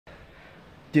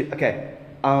Dude, okay.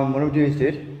 What I'm gonna do is,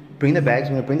 dude, bring the bags.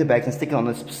 I'm gonna bring the bags and stick it on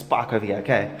this spike over here,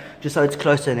 okay? Just so it's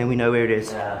closer and then we know where it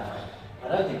is. Yeah. I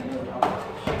don't think it'll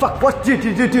help. Fuck, what?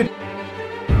 Dude.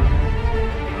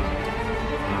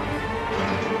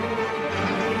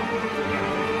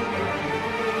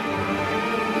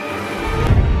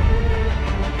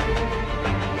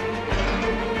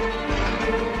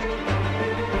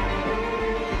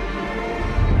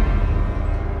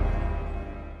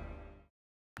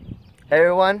 Hey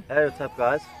everyone. Hey, what's up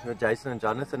guys? We're Jason and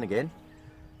Jonathan again.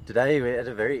 Today we're at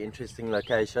a very interesting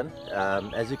location.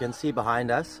 As you can see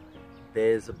behind us,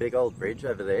 there's a big old bridge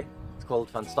over there. It's called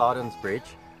Stadens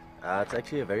Bridge. It's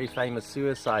actually a very famous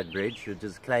suicide bridge, which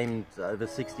has claimed over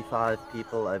 65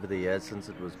 people over the years since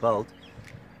it was built.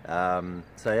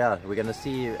 So yeah, we're gonna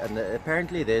see, and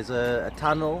apparently there's a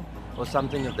tunnel or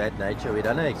something of that nature. We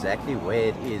don't know exactly where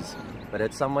it is, but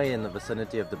it's somewhere in the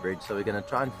vicinity of the bridge, so we're going to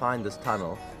try and find this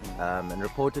tunnel. And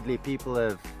reportedly people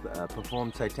have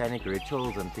performed satanic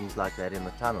rituals and things like that in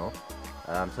the tunnel.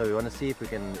 So we want to see if we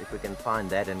can find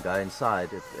that and go inside.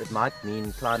 It might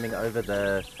mean climbing over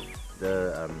the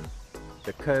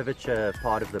curvature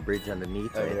part of the bridge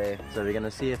underneath there. So we're going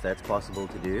to see if that's possible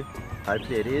to do.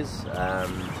 Hopefully it is.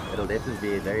 It'll definitely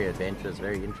be very adventurous,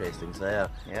 very interesting. So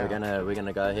yeah. We're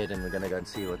gonna go ahead and we're gonna go and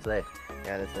see what's there.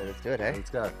 Yeah, let's do it, eh? Let's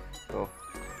go. Cool.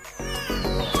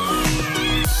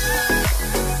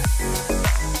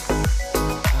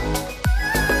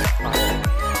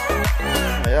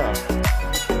 Yeah.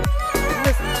 Isn't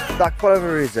this like part of a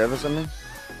reserve or something?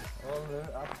 Well,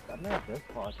 I don't know if this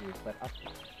part is, but up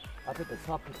at the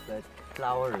top is that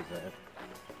flower reserve.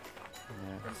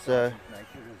 Yeah. So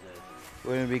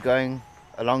we're going to be going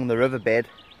along the riverbed.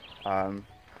 Well,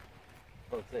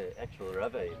 it's an actual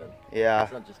river even. Yeah.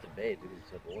 It's not just a bed,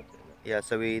 it's just water. Yeah,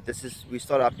 so we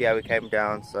started up here, we came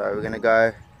down, so we're going to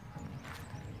go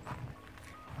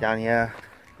down here.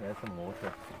 There's some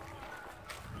water.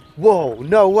 Whoa,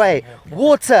 no way!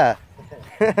 Water!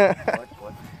 What? Oh,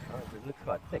 it looks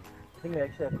quite thick. I think we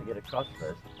actually have to get across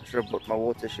first. I should have brought my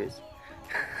water shoes.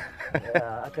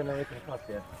 Yeah, I don't know we can cross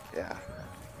here. Yeah.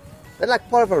 Is that like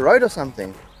part of a road or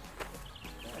something?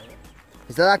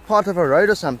 Is that like part of a road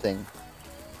or something?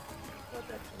 What,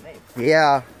 that's the name?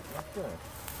 Yeah. Not sure.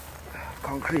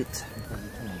 Concrete.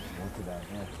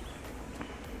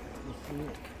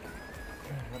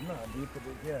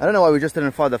 I don't know why we just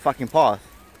didn't follow the fucking path.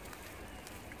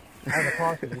 Oh, the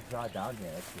path is just right down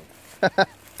here actually.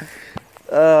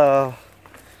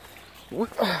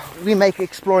 We make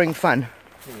exploring fun.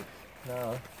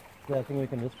 No. Yeah, I think we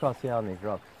can just cross here on these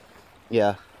rocks.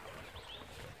 Yeah.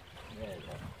 Yeah.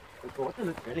 This water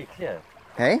looks really clear.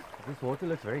 Hey? This water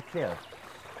looks very clear.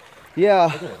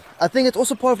 Yeah. I think it's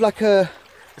also part of like the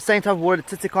same type of water that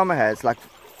Titicaca has, like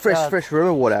fresh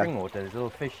river water. Spring water, there's little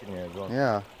fish in here as well.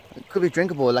 Yeah. It could be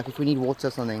drinkable, like if we need water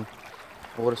or something.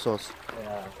 Water source.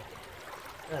 Yeah.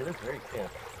 Yeah, it looks very clear.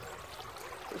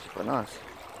 It's quite nice.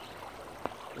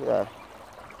 Yeah.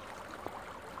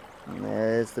 And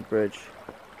there's the bridge.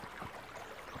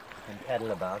 And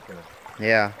paddle about in it.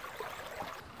 Yeah.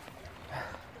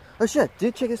 Oh shit,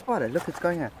 dude, check the spider. Look, it's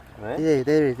going out. Where? Yeah,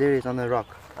 there it is on the rock.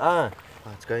 Ah.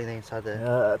 Oh, it's going there inside there.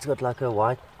 Yeah, it's got like a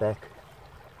white back.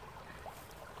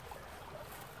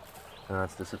 Oh,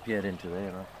 it's disappeared into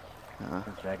there, right?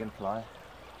 A dragonfly.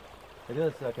 It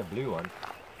is like a blue one.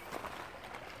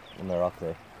 In the rock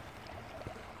there.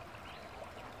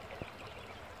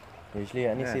 Usually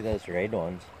I only see those red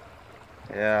ones.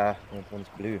 Yeah. That one's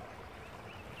blue.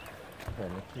 Okay,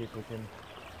 let's see if we can...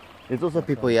 There's also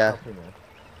people here. See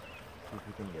if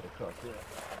we can get across here.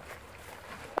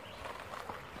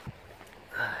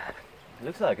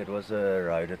 Looks like it was a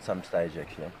road at some stage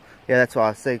actually. Yeah, that's why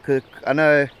I say. I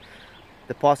know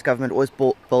the past government always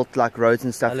built like roads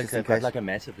and stuff. Oh, look, just in they've got case. like a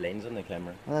massive lens on the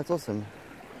camera. Oh, that's awesome.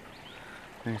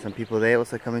 And some people there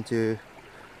also coming to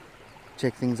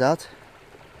check things out.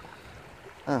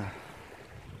 Ah.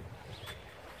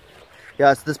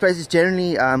 Yeah, so this place is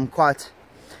generally quite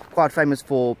famous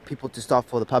for people to stop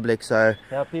for the public. So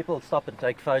yeah, people stop and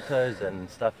take photos and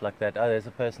stuff like that. Oh, there's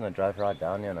a person that drove right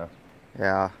down here now.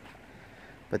 Yeah,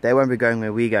 but they won't be going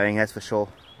where we're going, that's for sure.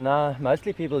 No,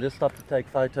 mostly people just stop to take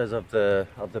photos of the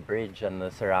bridge and the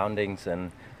surroundings,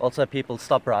 and also people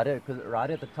stop right at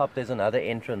the top. There's another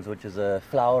entrance which is a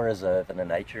flower reserve and a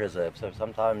nature reserve. So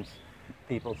sometimes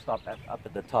people stop up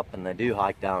at the top and they do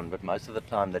hike down, but most of the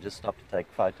time they just stop to take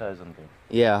photos and things.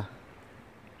 Yeah.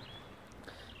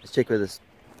 Let's check where this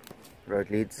road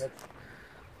leads.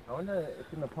 I wonder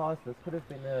if in the past this could have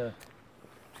been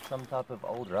some type of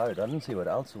old road. I didn't see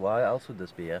why else would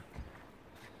this be here?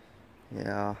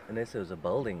 Yeah. Unless it was a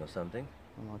building or something.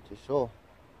 I'm not too sure.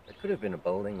 It could have been a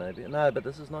building maybe. No, but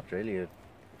this is not really a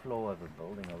floor of a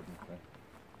building, I wouldn't say.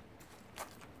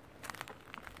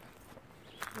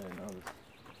 Yeah, no,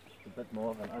 it's a bit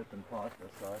more of an open part this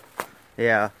side.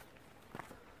 Yeah.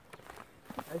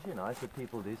 It's actually nice that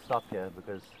people do stop here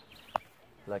because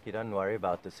like you don't worry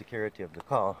about the security of the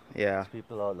car. Yeah.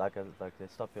 People are like they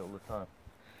stop here all the time.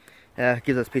 Yeah, it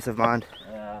gives us peace of mind.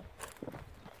 Yeah.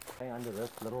 Under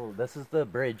this is the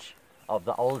bridge of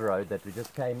the old road that we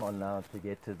just came on now to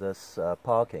get to this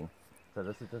parking. So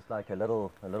this is just like a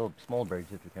little small bridge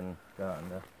that we can go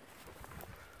under.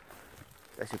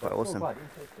 It's actually quite awesome. Quite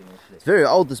interesting actually. It's very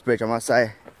old, this bridge, I must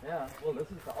say. Yeah, well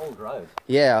this is the old road.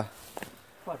 Yeah. It's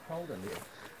quite cold in here.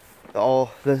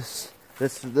 Oh, this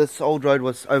old road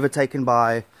was overtaken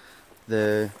by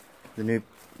the new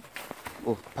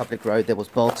public road that was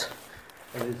built.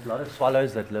 And there's a lot of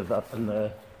swallows that live up in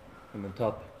the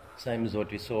top, same as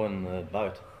what we saw in the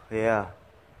boat. Yeah.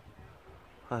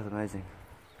 That's amazing.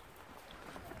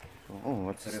 Oh,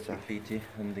 what's this? Graffiti. I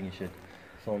don't think you should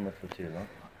film it for too long.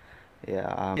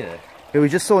 Yeah. Yeah. We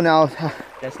just saw now.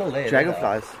 They're still there.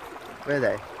 Dragonflies. Where are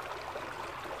they? As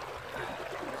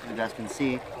you guys can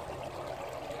see.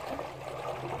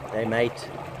 They mate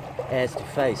ass to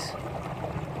face.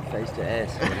 Face to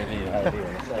ass, however you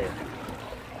want to say it.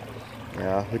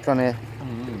 Yeah, we're trying to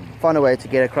find a way to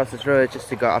get across this road just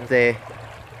to go up there.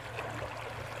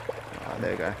 Oh,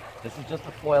 there we go. This is just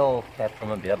a foil cap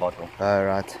from a beer bottle. Oh,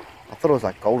 right. I thought it was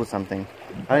like gold or something.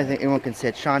 I don't think anyone can see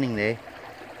it shining there.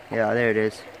 Yeah, there it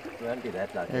is. It won't be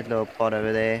that lucky. That little pot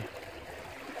over there.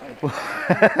 That was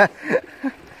a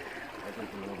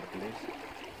little bit loose.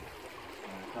 I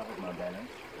covered my balance.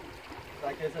 It's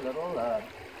like there's a little,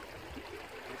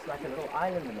 it's like a little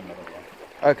island in the middle here.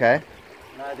 Okay.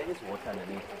 No, there is water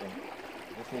underneath. I think.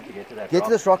 Just need to get to that Get rock.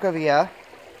 to this rock over here,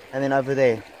 and then over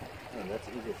there. Oh, that's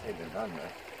easier said than done, though.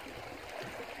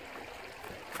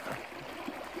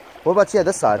 What about here,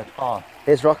 this side? Oh.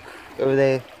 There's rock over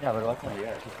there. Yeah, but what's over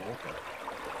here? It's just water.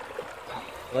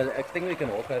 Well, I think we can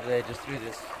walk over there just through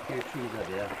this few trees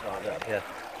over here. Right up here.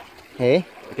 Hey?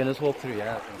 We can just walk through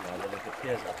here. I think if it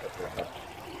clears up a bit.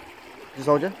 Just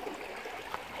hold you.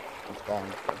 It's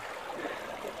gone.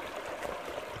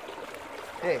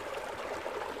 Hey.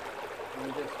 Let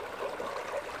me just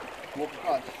walk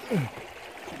across.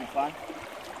 Should be fun.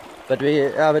 But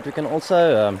we can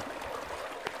also.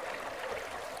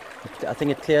 I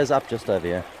think it clears up just over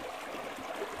here.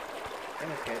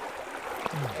 Okay.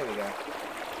 There we go.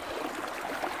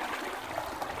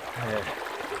 Yeah.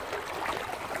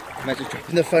 Imagine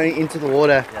dropping the phone into the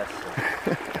water. Yes,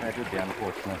 that would be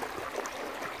unfortunate.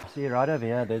 See right over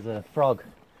here, there's a frog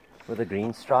with a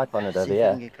green stripe on it over See if here.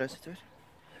 we can get closer to it.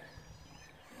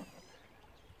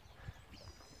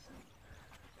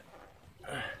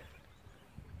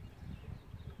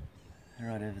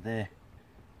 Right over there.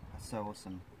 That's so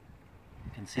awesome.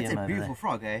 You can see It's him a over beautiful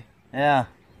frog, eh? there. Yeah.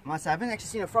 I must say, I haven't actually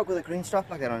seen a frog with a green stripe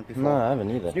like that on it before. No, I haven't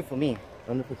either. It's new for me. I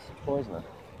wonder if it's poisonous.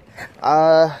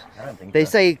 I don't think they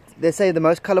so. say the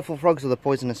most colourful frogs are the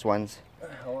poisonous ones.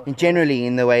 And generally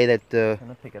in the way that I'm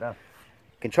gonna pick it up.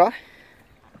 can try. I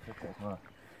think there's my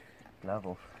glove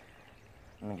off.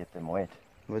 I'm gonna get them wet.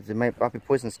 But they might be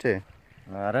poisonous too.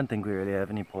 No, I don't think we really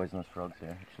have any poisonous frogs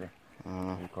here, actually.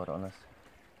 To be quite honest.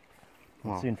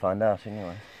 We'll Wow. soon find out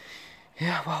anyway.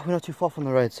 Yeah, well, we're not too far from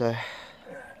the road, so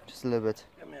just a little bit.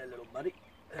 Come here, little buddy.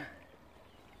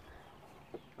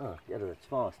 Oh, yeah, that's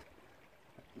fast.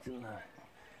 It's in, I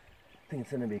think it's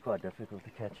going to be quite difficult to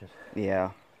catch it. Yeah.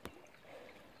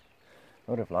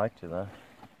 I would have liked to, though.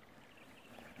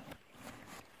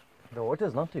 The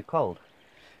water's not too cold.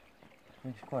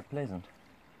 It's quite pleasant.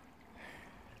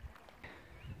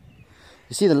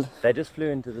 You see the... They just flew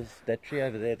into that tree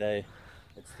over there.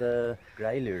 It's the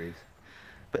grey lories.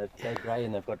 They're grey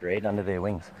and they've got red under their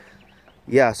wings.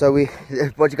 Yeah, so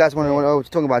what you guys want to know, we're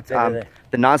talking about the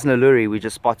Naisner Luri we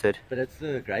just spotted. But it's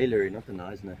the grey lory, not the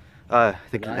Naisner. Oh,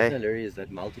 The Naisner lory is that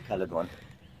multicoloured one.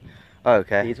 Oh,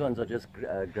 okay. These ones are just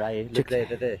grey. Look there,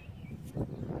 they're there.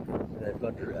 They've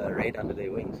got red under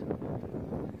their wings. I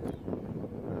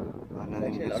don't think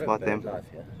Actually, we a can lot spot of them. bird life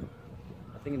here.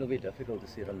 I think it'll be difficult to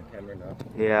see it on the camera now.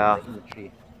 Yeah. They're in the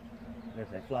tree. And if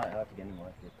they fly out again, you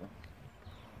might get them.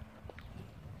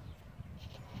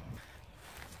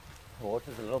 The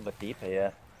water's a little bit deeper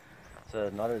here, so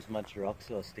not as much rocks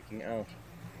are sticking out.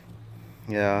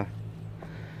 Yeah.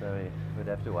 So we would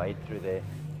have to wade through there.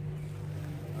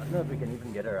 I don't know if we can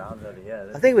even get around over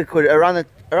here. I think we could around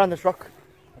this rock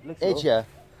It looks edge cool. here.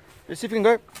 Let's see if we can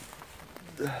go.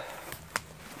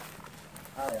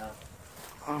 Oh yeah.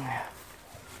 Oh, yeah.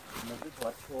 And just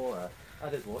watch for.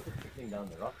 There's water trickling down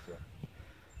the rocks here.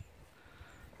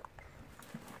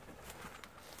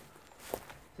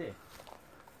 there.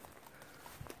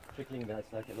 Trickling,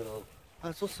 that's like a little... Oh,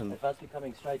 that's awesome. It must be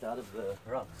coming straight out of the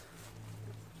rocks.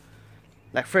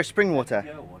 Like fresh spring water.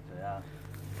 Pure water, yeah.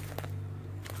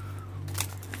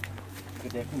 You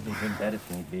could definitely drink that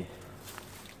if need be.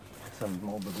 Some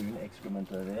more baboon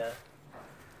excrement over there.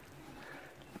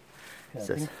 Okay,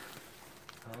 So how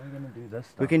are we going to do this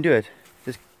stuff? we can do it.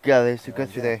 Just go there, so go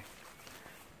through there.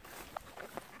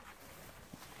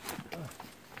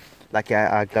 Like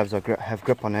our gloves are have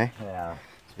grip on, eh? Yeah.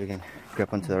 So we can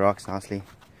grip onto the rocks nicely.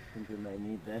 I think we may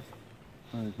need that.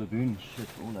 Oh, there's baboon shit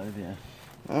all over here.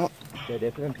 Oh, They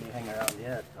definitely hang around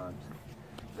here at times.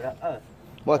 But, oh,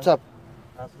 what's up?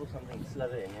 I saw something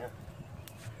slither in here.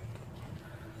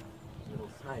 Little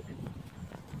snake.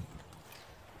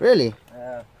 Really?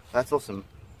 That's awesome.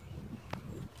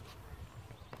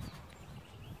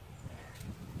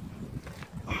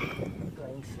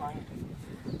 Klein slime.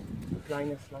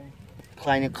 Kleine slime.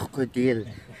 Kleine krokodil.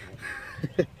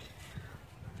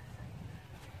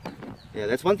 Yeah,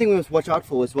 that's one thing we must watch out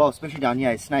for as well, especially down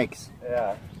here, is snakes.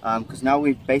 Yeah. Because now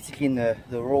we're basically in the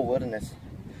raw wilderness.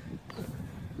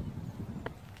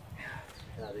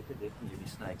 Yeah, there could definitely be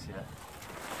snakes here.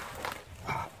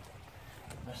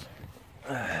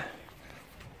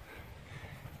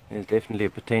 There's definitely a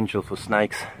potential for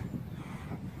snakes.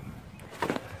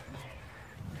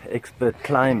 Expert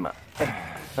climber.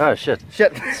 Oh shit.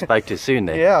 Shit. Spoke too soon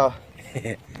there. Yeah.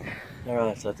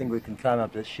 Alright, so I think we can climb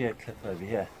up this sheer cliff over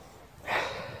here.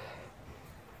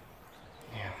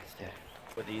 Yeah, it's there.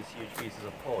 For these huge pieces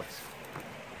of quartz.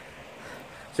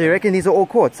 So you reckon these are all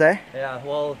quartz, eh? Yeah,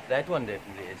 well, that one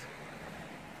definitely is.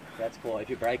 That's cool. If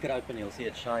you break it open, you'll see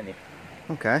it's shiny.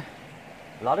 Okay.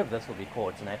 A lot of this will be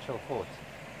quartz, natural quartz.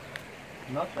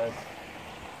 Not this.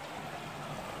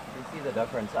 You see the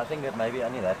difference. I think that maybe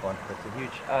only that one. That's a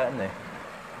huge, in there.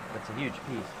 That's a huge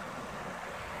piece.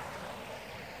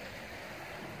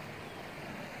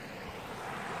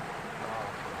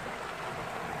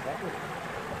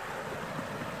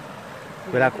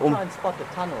 We're like, try and spot the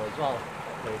tunnel as well.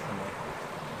 There somewhere.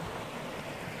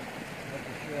 Not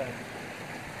for sure.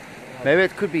 maybe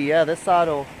it could be, yeah, this side,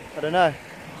 or I don't know.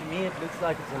 To me, it looks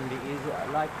like it's going to be easier.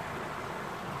 Like,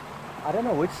 I don't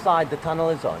know which side the tunnel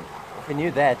is on. If we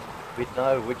knew that, we'd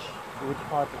know which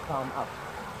part to climb up.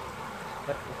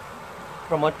 But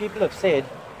from what people have said,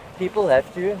 people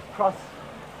have to cross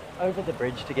over the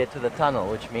bridge to get to the tunnel,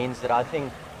 which means that I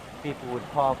think people would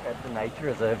park at the nature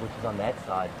reserve, which is on that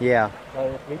side. Yeah. So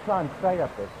if we climb straight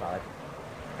up this side,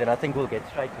 then I think we'll get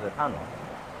straight to the tunnel.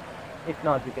 If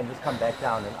not, we can just come back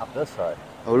down and up this side.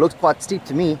 Oh, it looks quite steep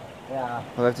to me. Yeah.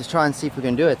 We'll have to try and see if we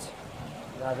can do it.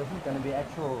 Yeah, this is going to be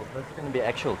actual. This is going to be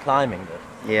actual climbing. This.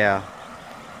 Yeah.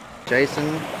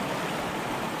 Jason.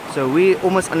 So we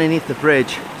almost underneath the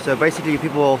bridge. So basically,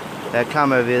 people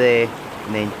climb over there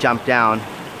and then jump down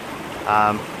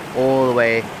all the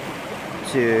way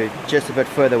to just a bit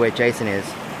further where Jason is.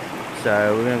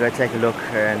 So we're gonna go take a look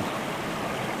and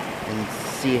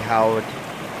see how it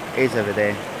is over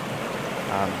there.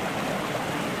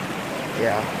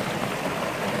 Yeah.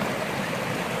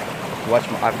 I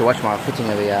have to watch my footing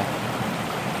over here.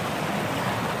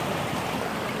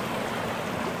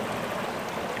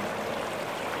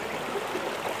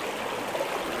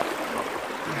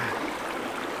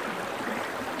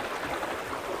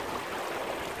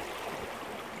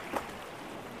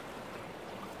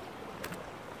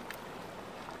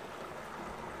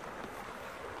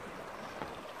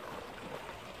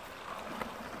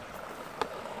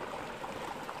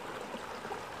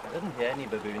 I didn't hear any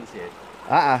baboons yet.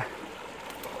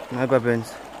 No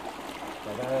baboons.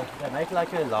 But, they make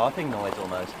like a laughing noise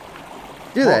almost.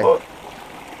 Do they?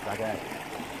 Like a,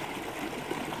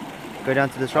 Go down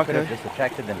to this I rock could have here. just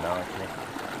attracted them now actually.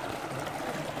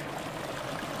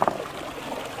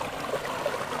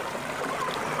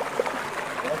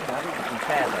 There's another eating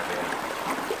crab over there.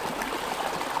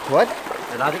 What?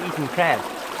 There's another eating crabs.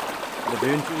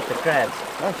 Baboons eat the crabs.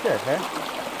 Oh shit, huh?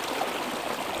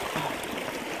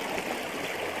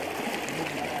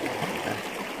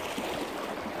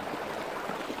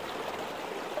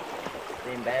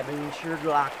 Them baboons sure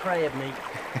like crab meat.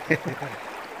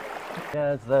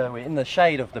 Yeah, we're in the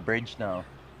shade of the bridge now,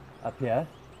 up here.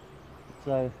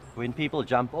 So when people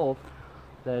jump off,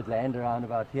 they'd land around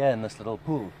about here in this little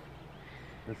pool.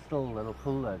 There's still a little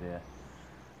pool over here.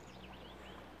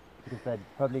 Because they'd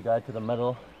probably go to the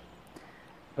middle.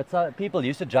 But so people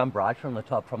used to jump right from the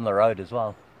top, from the road as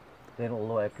well. Then all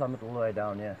the way, plummet all the way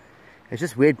down here. It's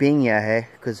just weird being here, hey?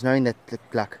 Because knowing that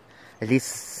like at least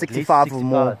 65 or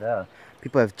more yeah.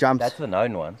 people have jumped. That's the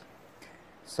known ones.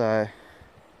 So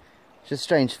it's just a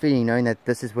strange feeling knowing that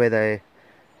this is where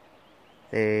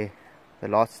they The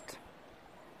last.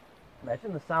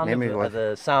 Imagine the sound Memory of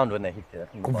the sound when they hit you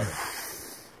in the bottom.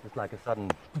 It's like a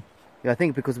sudden. Yeah, I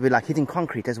think because we're like hitting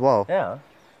concrete as well. Yeah.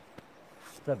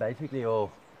 So basically your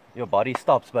body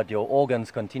stops, but your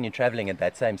organs continue traveling at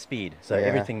that same speed. So Yeah.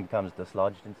 everything becomes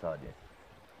dislodged inside you.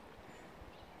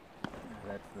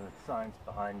 That's the science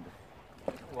behind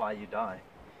why you die.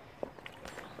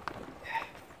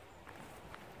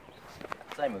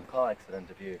 Same with a car accident.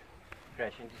 If you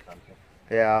crash into something,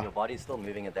 Yeah. your body's still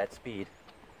moving at that speed.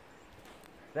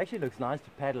 It actually looks nice to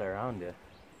paddle around here.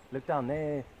 Look down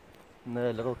there in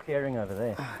the little clearing over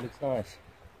there. Looks nice.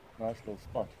 Nice little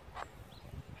spot.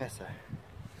 Yes, sir.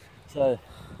 So, it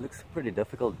looks pretty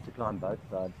difficult to climb both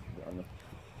sides, to be honest.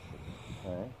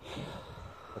 Okay.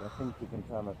 But I think we can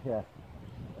climb up here.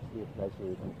 I see a place where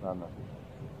we can climb up.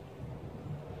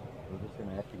 We're just going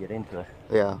to have to get into it.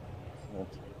 Yeah. So,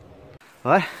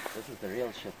 What? this is the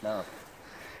real shit now.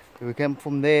 We came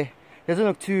from there. It doesn't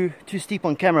look too steep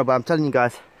on camera, but I'm telling you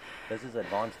guys. This is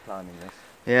advanced climbing, this.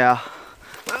 Yeah.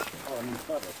 Oh, I mean,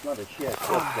 it's not a sheer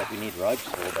cliff that we need ropes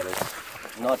for, but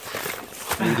it's not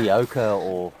mediocre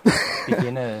or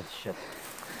beginner shit.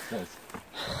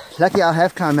 Lucky I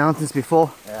have climbed mountains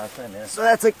before, Yeah, same here. so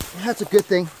that's a good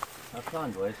thing. I've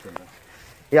climbed worse than this.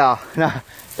 Yeah. No.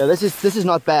 Yeah, this is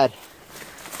not bad.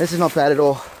 This is not bad at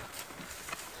all.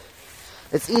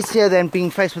 It's easier than being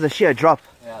faced with a sheer drop.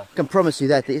 Yeah. I can promise you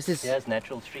that. This is. Here's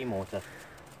natural stream water,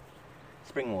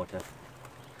 spring water,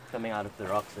 coming out of the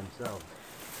rocks themselves,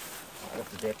 out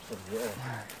of the depths of the earth.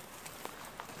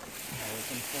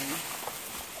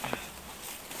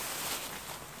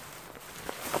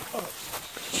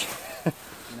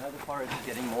 You know, the forest is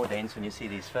getting more dense when you see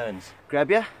these ferns. Grab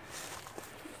ya.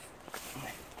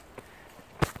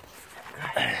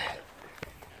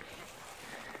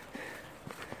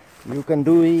 You can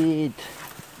do it.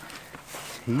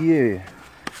 Yeah.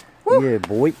 Woo. Yeah,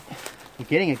 boy. You're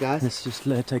getting it, guys. Let's just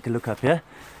take a look up here.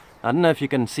 I don't know if you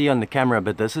can see on the camera,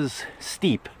 but this is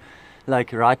steep.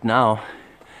 Like right now,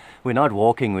 we're not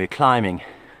walking, we're climbing.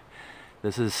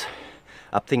 This is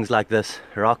up things like this,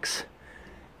 rocks.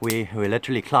 We're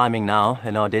literally climbing now,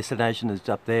 and our destination is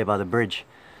up there by the bridge.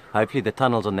 Hopefully the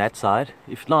tunnel's on that side.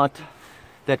 If not,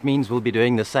 that means we'll be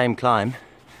doing the same climb,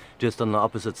 just on the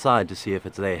opposite side to see if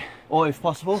it's there. Or if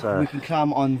possible, So- we can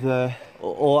climb on the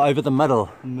Or over the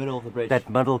middle, middle of the bridge. that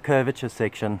middle curvature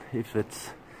section, if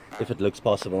it looks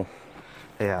possible.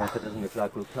 Yeah. If it doesn't look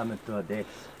like we'll plummet to our deaths.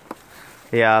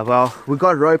 Yeah, well, we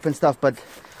got rope and stuff, but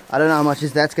I don't know how much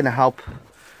that's going to help.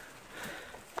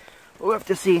 We'll have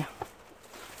to see.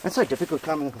 It's so difficult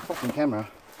climbing with a fucking camera.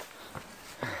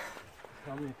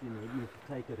 Tell me if you need me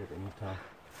to take it at any time.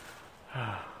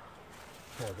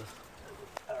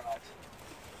 Alright.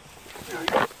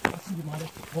 You might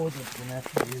have to pause it and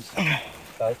have to use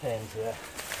both hands here.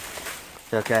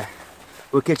 Okay.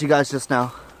 We'll catch you guys just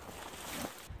now.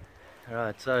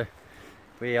 Alright, so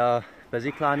we are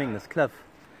busy climbing this cliff.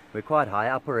 We're quite high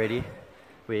up already.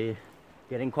 We're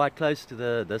getting quite close to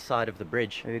this side of the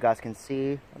bridge. Maybe you guys can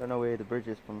see. I don't know where the bridge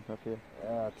is from up here.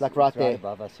 It's like right there.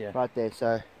 above us here. Right there,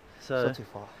 so it's So not too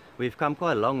far. we've come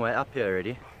quite a long way up here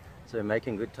already. So we're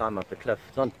making good time up the cliff.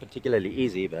 It's not particularly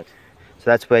easy, but So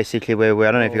that's basically where we,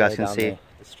 I don't know if you all guys the way can down see. there,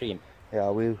 the stream. Yeah,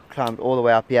 we climbed all the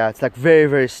way up. Yeah, it's like very,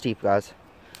 very steep, guys.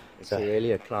 It's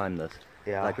really a climb, this.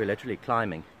 Yeah. Like we're literally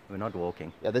climbing. We're not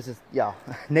walking. Yeah, this is, yeah,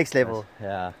 next level.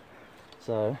 Yeah.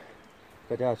 So,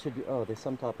 but yeah, it should be. Oh, there's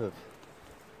some type of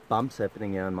bumps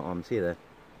happening here on my arm. See that?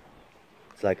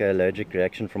 It's like an allergic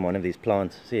reaction from one of these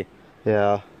plants. See?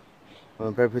 Yeah.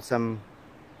 We'll probably put some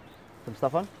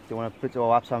stuff on. Do you want to put or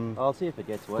wipe some I'll see if it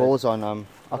gets worse. gauze on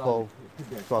alcohol? It could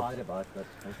be a swab. spider bite, but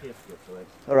I'll see if it gets worse.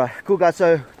 Alright, cool guys,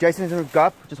 so Jason's gonna go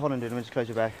up. Just hold on, dude, let me just close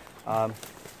your bag.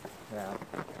 Yeah.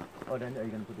 Oh, then are you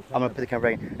gonna put the? I'm gonna put the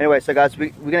camera in. Anyway, so guys, we're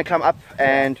gonna climb up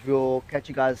and we'll catch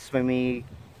you guys when we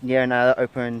near another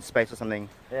open space or something.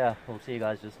 Yeah, we'll see you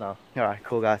guys just now. Alright,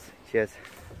 cool guys. Cheers.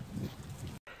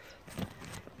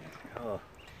 Oh.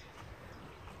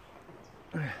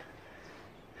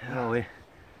 Oh, we're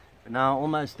now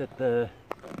almost at the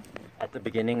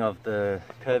beginning of the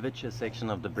curvature section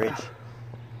of the bridge.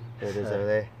 There it is over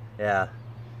there. Yeah.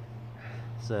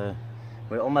 So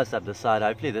we're almost up the side.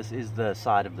 Hopefully this is the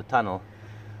side of the tunnel.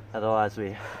 Otherwise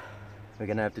we're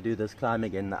gonna have to do this climb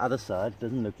again. The other side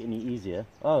doesn't look any easier.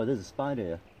 Oh, there's a spider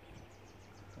here.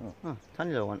 Oh,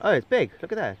 tiny little one. Oh, it's big.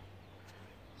 Look at that.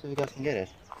 So you guys can get it.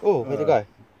 Oh, where'd it go?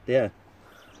 Yeah.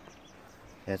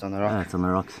 Yeah, it's on the rock. Oh, it's on the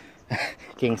rocks.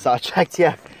 Getting sidetracked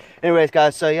here. Anyways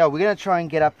guys, so yeah, we're gonna try and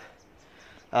get up.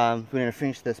 We're gonna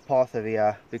finish this path over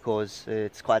here because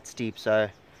it's quite steep, so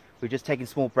we're just taking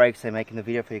small breaks and making the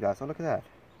video for you guys. Oh, look at that.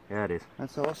 Yeah, it is.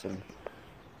 That's so awesome.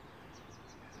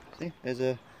 See, there's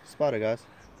a spider, guys.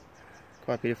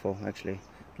 Quite beautiful, actually.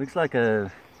 Looks like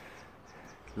a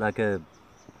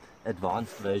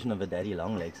advanced version of a daddy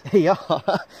long legs. Yeah.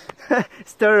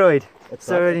 Steroid. It's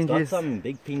Steroid got induced. some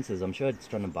big pincers. I'm sure it's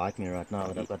trying to bite me right now,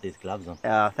 but I've got these gloves on.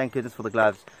 Thank goodness for the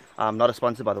gloves. Not a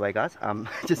sponsor, by the way, guys.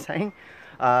 Just saying.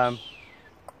 Oh,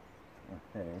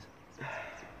 there it is.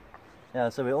 Yeah,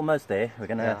 so we're almost there.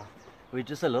 We're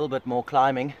just a little bit more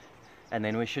climbing, and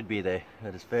then we should be there.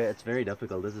 It's very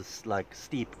difficult. This is like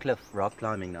steep cliff rock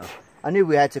climbing now. I knew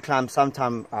we had to climb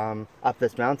sometime up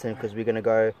this mountain because we're going to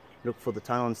go look for the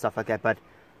tunnel and stuff like that, but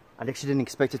I actually didn't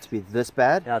expect it to be this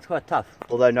bad. Yeah, it's quite tough.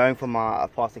 Although knowing from our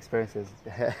past experiences,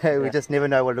 we just never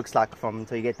know what it looks like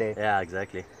until you get there. Yeah,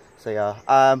 exactly. So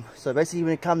yeah, so basically we're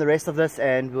going to climb the rest of this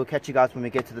and we'll catch you guys when we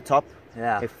get to the top.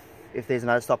 Yeah. If there's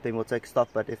another stop, then we'll take a stop,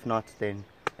 but if not, then...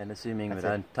 And assuming we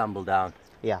don't tumble down.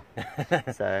 Yeah.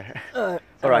 So...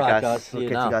 Alright guys, we'll see you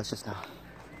catch now. you guys just now.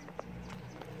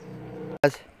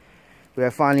 Guys, we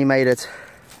have finally made it.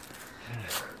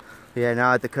 We are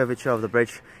now at the curvature of the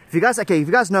bridge. If you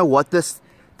guys know what this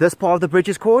part of the bridge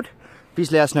is called, please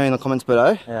let us know in the comments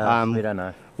below. Yeah, we don't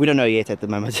know. We don't know yet at the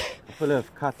moment. Full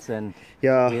of cuts and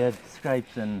Yeah. weird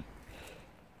scrapes and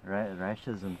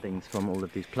rashes and things from all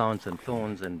of these plants and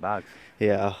thorns and bugs.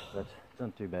 Yeah. But it's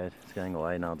not too bad. It's going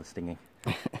away now, the stinging.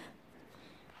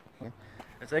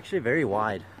 It's actually very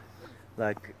wide.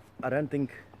 Like, I don't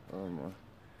think... Oh my.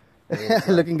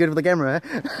 Looking good with the camera,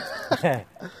 Yeah.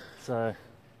 So,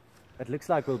 it looks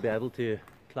like we'll be able to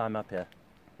climb up here.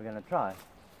 We're going to try.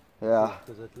 Yeah.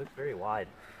 Because it looks very wide.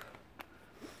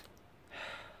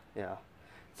 Yeah.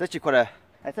 It's actually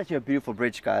it's actually a beautiful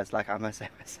bridge, guys, like I must say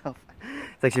myself.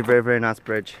 It's actually a very, very nice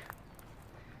bridge.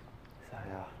 So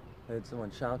yeah. I heard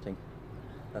someone shouting.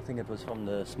 I think it was from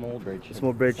the small bridge. The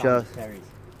small bridge, Sound carries.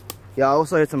 Yeah, I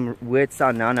also heard some weird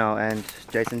sound now, and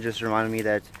Jason just reminded me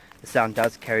that the sound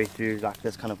does carry through like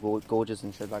this kind of gorges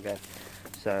and shit like that.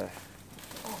 So,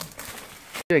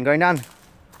 going down. Yeah,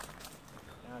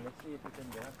 let's see if we can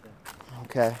get up there.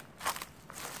 Okay.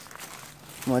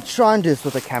 I'm gonna try and do this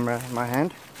with a camera in my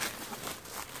hand.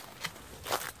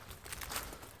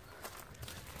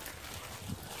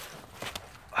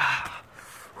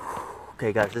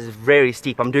 Okay, guys, this is very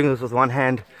steep. I'm doing this with one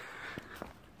hand.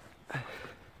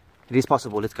 It is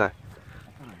possible. Let's go.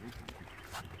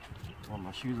 Oh,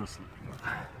 my shoes are slipping.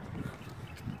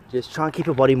 Just try and keep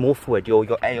your body more forward. Your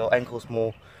ankles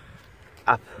more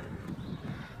up.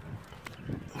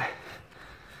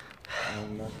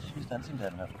 The shoes don't seem to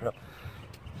have enough grip.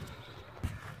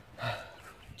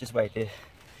 Just wait there.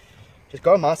 Just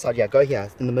go on my side. Yeah, go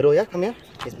here. In the middle. Yeah, come here.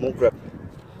 There's more grip.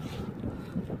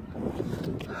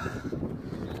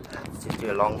 Let's just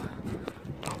do a long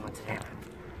one today.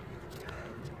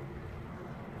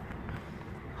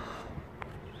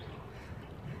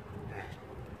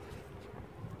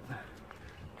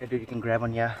 Okay, dude, you can grab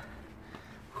on here.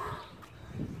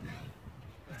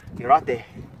 You're right there.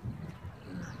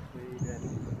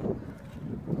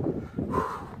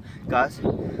 Guys,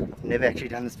 I've never actually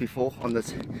done this before on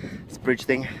this bridge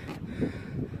thing.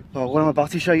 But what I'm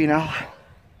about to show you now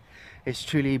is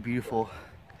truly beautiful.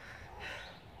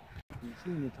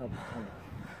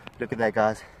 Look at that,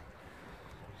 guys.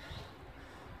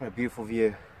 What a beautiful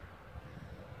view.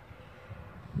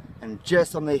 And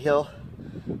just on the hill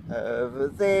over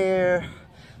there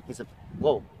is a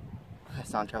whoa,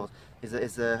 sound travels.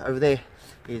 Over there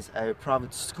is a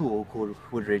private school called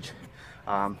Woodridge.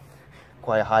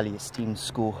 Quite a highly esteemed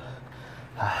school.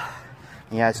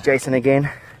 Yeah, it's Jason again.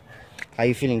 How are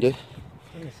you feeling, dude?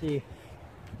 Let me see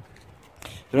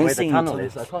Where where the tunnel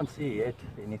is. I can't see yet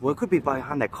anything. Well, it could be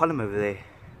behind that column over there.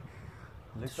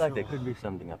 Looks like there could be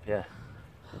something up here.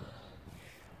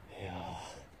 Yeah.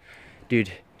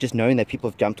 Dude, just knowing that people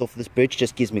have jumped off this bridge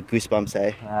just gives me goosebumps,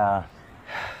 eh?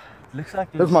 Looks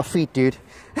like Look at my feet, dude.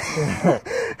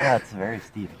 yeah, it's very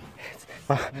steep.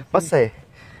 Must say,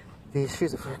 these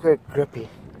shoes are very grippy.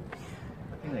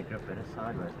 I think they grip better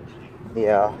sideways actually.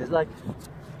 Yeah. There's like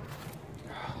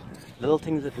little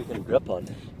things that we can grip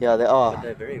on. Yeah, they But are.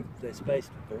 they're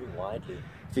spaced very widely.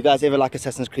 If you guys ever like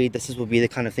Assassin's Creed, this will be the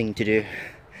kind of thing to do.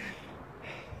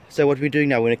 So what we're doing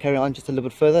now, we're going to carry on just a little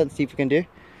bit further and see if we can do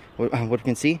what we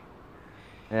can see.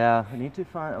 Yeah,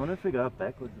 I want to figure out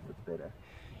backwards if it's better.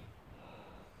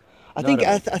 I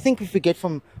think if we get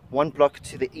from one block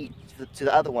to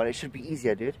the other one, it should be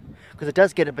easier, dude. Because it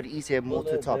does get a bit easier more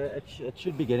to the top. It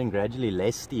should be getting gradually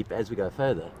less steep as we go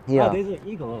further. Yeah. Oh, there's an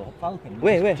eagle or a falcon.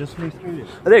 Where? Just flew through it.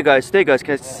 Oh, there it goes. There it goes.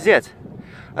 Can you see it?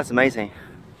 That's amazing.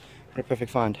 A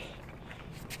perfect find.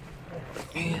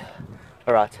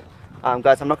 Alright.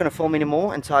 Guys, I'm not going to film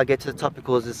anymore until I get to the top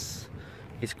because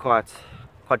it's quite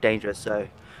quite dangerous, so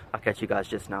I'll catch you guys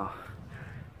just now.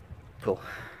 Cool.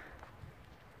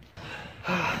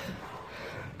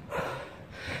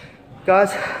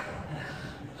 Guys,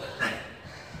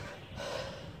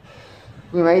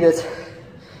 we made it.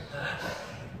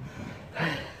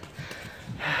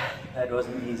 That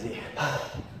wasn't easy.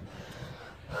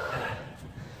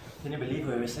 Can you believe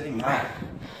where we're sitting now?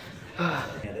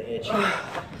 At the edge.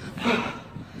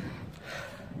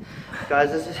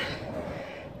 Guys, this is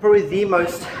probably the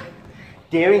most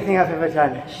daring thing I've ever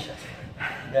done.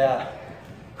 Yeah.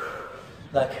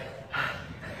 Like,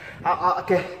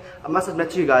 okay, I must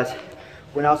admit to you guys,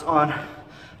 when I was on, I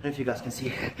don't know if you guys can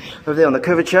see, over there on the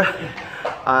curvature,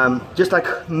 just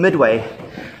like midway,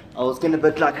 I was getting a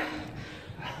bit like,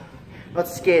 not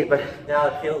scared, but now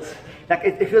it feels like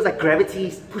it feels like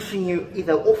gravity's pushing you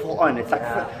either off or on. It's like,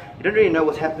 you don't really know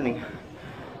what's happening,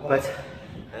 but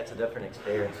that's a different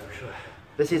experience for sure.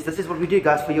 This is what we do,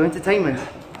 guys, for your entertainment.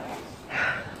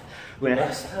 We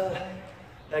must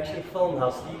actually film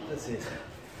how steep this is.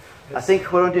 I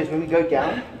think what I'll do is when we go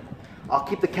down, I'll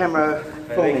keep the camera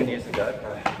filming. Maybe we can use the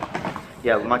GoPro.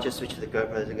 Yeah, we might just switch to the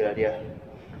GoPro, that's a good idea.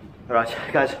 Alright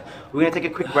guys, we're going to take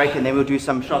a quick break and then we'll do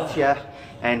some shots here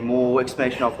and more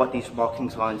explanation of what these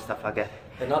markings are and stuff like that.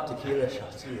 They're not tequila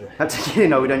shots either. Not tequila,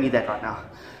 no, we don't need that right now.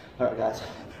 Alright guys,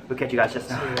 we'll catch you guys just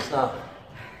now.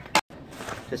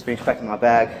 Just finished packing my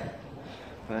bag.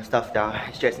 I'm going to stuff down.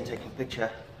 It's Jason taking a picture.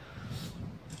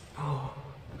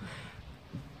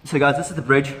 So guys, this is the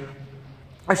bridge.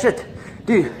 Oh shit,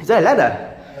 dude, is that a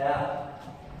ladder? Yeah.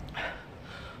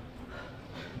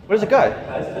 Where does it go?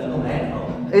 There's a little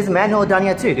manhole. There's a manhole down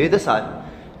here too, dude, this side.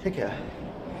 Check here.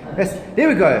 Yes, there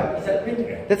we go. Is that a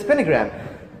pentagram? That's a pentagram.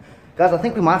 Guys, I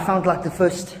think we might have found like the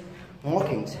first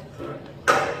markings.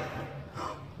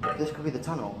 This could be the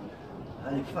tunnel.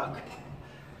 Holy fuck.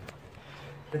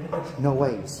 Look at this. No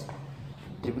ways.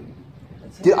 Dude,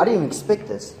 I didn't even expect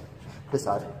this. This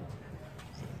side.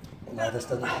 No, this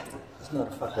doesn't. It's not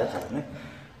a fuck that happening.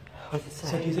 What does it say?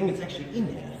 So do you think it's actually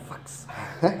in there? Fucks.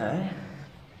 Huh?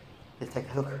 Let's take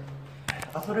a look.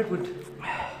 I thought it would.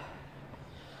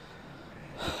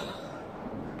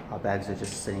 Our bags are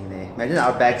just sitting there. Imagine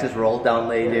our bags just rolled down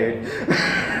there, dude.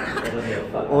 It'll be a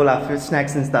fuck. All our food,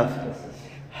 snacks and stuff.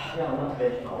 Yeah, I'm not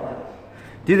bad.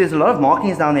 Dude, there's a lot of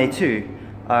markings down there too.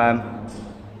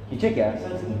 You check here? So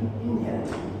it's in here. Is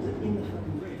it in the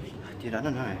fucking bridge? Dude, I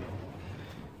don't know.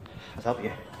 I'll help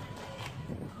you.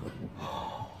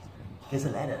 There's a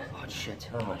ladder. Oh shit.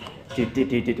 Oh my shit.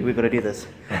 Dude, we gotta do this.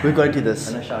 We gotta do this.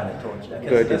 I'm gonna shine a torch. Okay,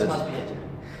 Go so do this this. must be it.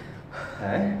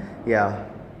 Hey? Yeah.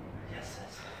 Yes,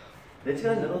 yes. Let's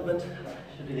go a little bit.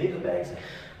 Should we leave the bags?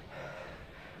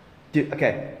 Dude,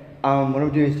 okay. What I'm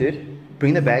gonna do is, dude,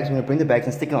 bring the bags. I'm gonna bring the bags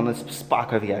and stick it on this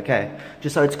spike over here, okay?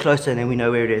 Just so it's closer and then we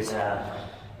know where it is. Yeah.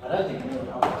 I don't think anyone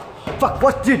else. Fuck,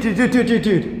 what? Dude.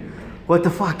 What the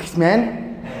fuck,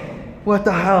 man? What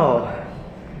the hell?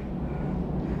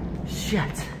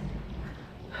 Shit.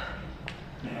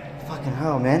 Fucking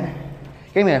hell, man.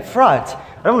 Gave me a fright.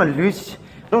 I don't want to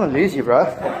lose you, bro.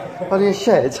 Holy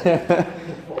shit. Hey,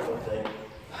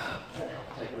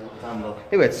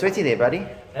 it's sweaty there, buddy.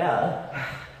 Yeah.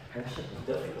 That shit is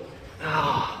difficult.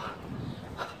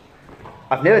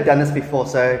 I've never done this before,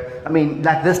 so I mean,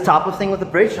 like this type of thing with the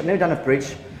bridge. I've never done a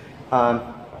bridge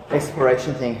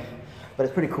exploration thing, but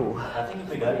it's pretty cool. I think if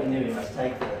we go in there, we must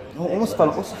take the. Oh, almost fell.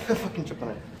 Also, fucking trip on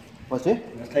it. What's it?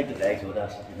 We must take the bags with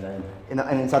us.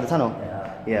 And inside the tunnel.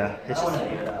 Yeah. Yeah. It's I just, want to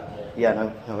leave it out there. yeah.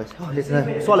 No. It's, oh,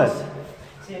 there's swallow.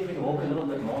 See if we can walk a little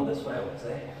bit more this way, I would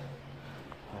say.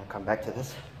 I'll come back to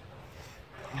this.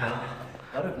 A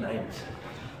lot of names.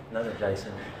 Another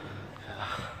Jason.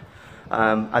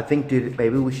 I think, dude,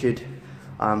 maybe we should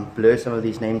blur some of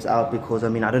these names out because I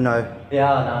mean, I don't know.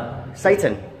 Yeah, no.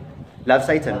 Satan. Love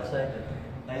Satan. Love Satan.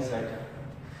 Thanks,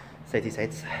 Satan.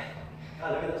 Sates. Oh,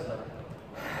 look at this one.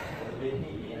 There's a big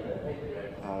E in the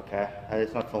pentagram. Okay,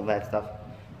 let's not film that stuff.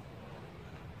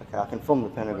 Okay, I can film the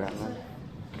pentagram, man.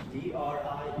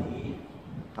 D-R-I-E.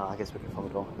 Oh, I guess we can film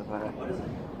it all. What is it?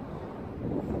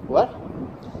 What?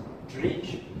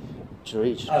 Dredge.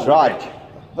 Dredge. Oh, Dried. Woodridge.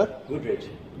 What? Woodridge.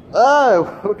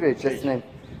 Oh, Woodridge, that's the name.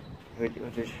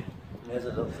 Woodridge. There's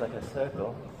it looks like a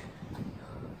circle.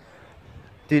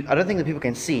 Dude, I don't think the people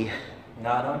can see.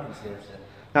 No, I don't can see it.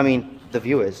 I mean, the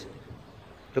viewers.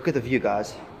 Look at the view,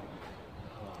 guys.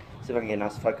 See if I can get a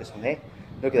nice focus on there.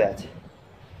 Look at that.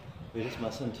 We just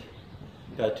mustn't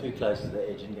go too close to the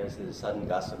edge in case there's a sudden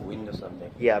gust of wind or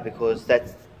something. Yeah, because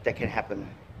that can happen.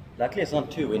 Luckily it's not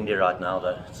too windy right now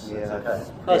though. It's Yeah. okay.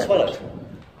 Yeah. Oh, swallows.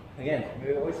 Again,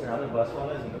 we're always surrounded by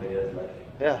swallows in the videos lately.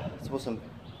 Yeah, it's awesome.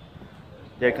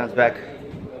 There it comes back.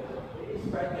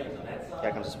 Spray paint on that side.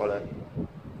 Here comes a swallow.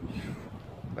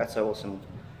 That's so awesome.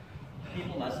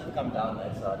 People must have come down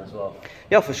that side as well.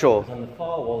 Yeah, for sure. On the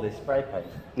far wall there's spray paint.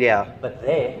 Yeah. But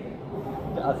there,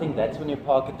 I think that's when you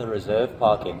park at the reserve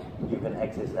parking. You can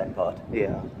access that part.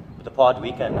 Yeah. But the part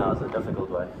we can now is a difficult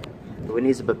one. The wind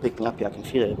is a bit picking up here, I can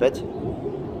feel it a bit.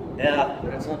 Yeah,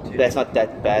 but it's not too That's not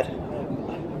that bad. I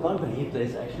can't believe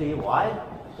there's actually, why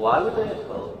would they have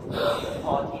built the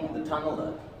part in the tunnel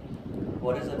though?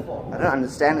 What is it for? I don't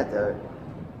understand it though.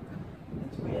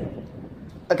 It's weird.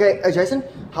 Okay, Jason,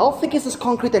 how thick is this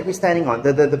concrete that we're standing on?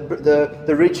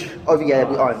 The ridge over here that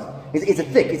we're on? Is it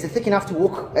thick? Is it thick enough to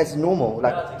walk as normal?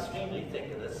 Like, No, it's extremely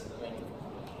thick.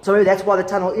 so maybe that's why the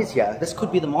tunnel is here. This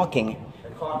could be the marking.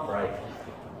 It can't break.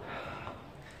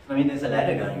 I mean, there's a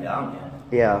ladder going down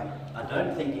here. Yeah. I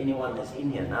don't think anyone is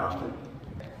in here now.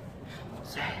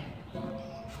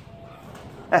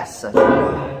 That's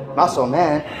a muscle,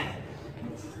 man.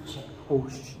 Oh,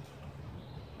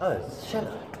 Oh, it's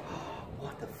shallow.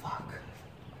 what the fuck?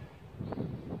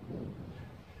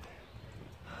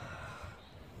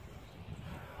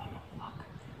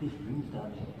 These rooms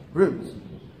down here. Rooms?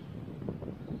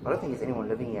 I don't think there's anyone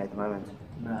living here at the moment.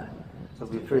 No. So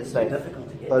we're pretty safe. Difficult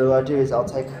to get. But what I'll do is I'll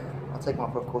take my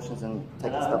precautions and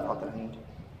take the stuff out that I need.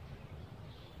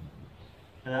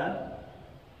 Hello?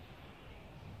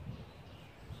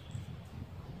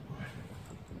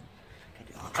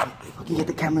 If I can get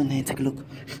the camera in there and take a look.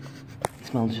 It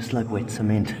smells just like wet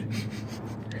cement.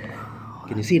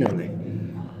 Can you see down there?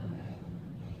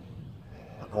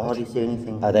 I can hardly see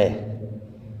anything. Oh, there.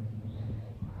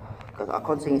 Because I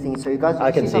can't see anything. So you guys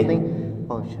I can see see. something?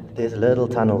 Oh shit. There's a little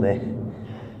tunnel there.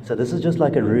 So this is just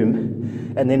like a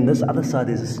room. And then this other side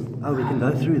is... Oh, we can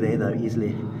go through there though,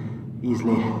 easily.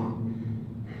 Easily.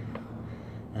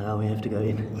 Now we have to go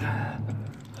in.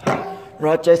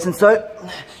 Right, Jason, so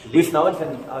If no one can...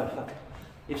 Oh, fuck.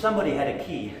 If somebody had a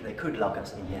key, they could lock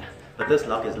us in here. But this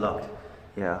lock is locked.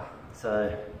 yeah.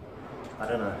 So, I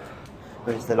don't know.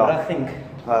 Where's the But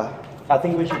lock? I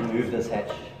think we should move this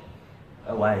hatch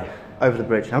away. Over the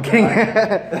bridge. I'm kidding.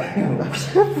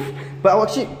 But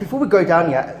actually, before we go down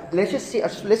here, let's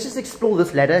just explore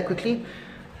this ladder quickly.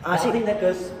 I think that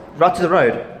goes... Right to the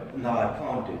road. No, I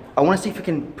can't do. I want to see if we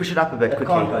can push it up a bit It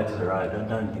quickly. can't go to the road, I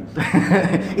don't think so.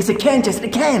 Yes, it can, Jason,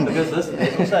 it can. Because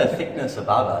there's also a thickness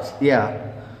above us.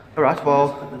 Yeah. All right.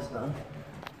 Well. Put this down.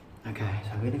 Okay.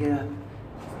 So we're gonna get.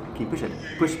 Can you push it?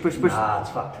 Push, push, push. Nah, it's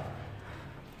fucked.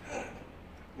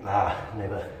 Nah,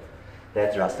 never.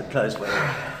 That's rusted close.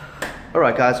 All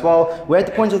right, guys. Well, we're at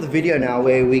the point of the video now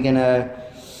where we're gonna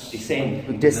Descend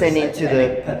into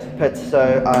the pit.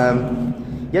 So,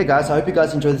 yeah, guys. I hope you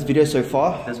guys enjoyed this video so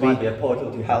far. This might be a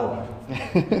portal to hell.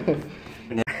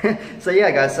 So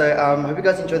yeah, guys. So hope you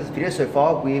guys enjoyed this video so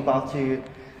far. We're about to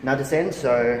now descend.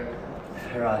 So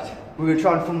Right. we will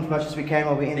try and film as much as we can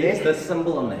while we're in There's there. this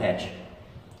symbol on the hatch.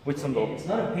 Which symbol? It's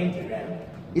not a pentagram.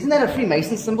 Isn't that a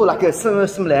Freemason symbol? Like a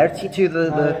similarity to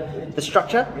the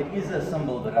structure? It is a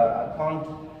symbol, but I can't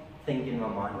think in my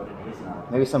mind what it is now.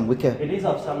 Maybe some Wicca. It is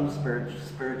of some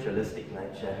spiritualistic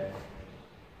nature.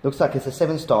 Looks like it's a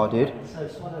 7-star, dude. So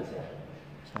swallows here.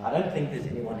 I don't think there's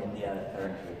anyone in there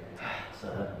apparently.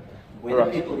 So whether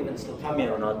Right. people even still come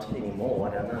here or not anymore,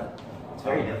 I don't know. It's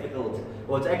very difficult.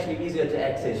 Well, it's actually easier to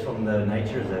access from the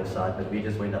nature reserve side, but we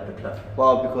just went up the cliff.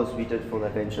 Well, because we did full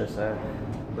adventure, so.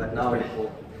 But now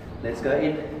let's go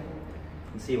in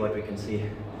and see what we can see.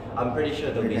 I'm pretty sure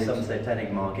there'll be some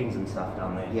satanic markings and stuff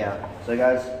down there. Yeah. So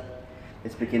guys,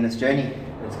 let's begin this journey.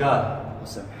 Let's go.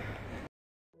 Awesome.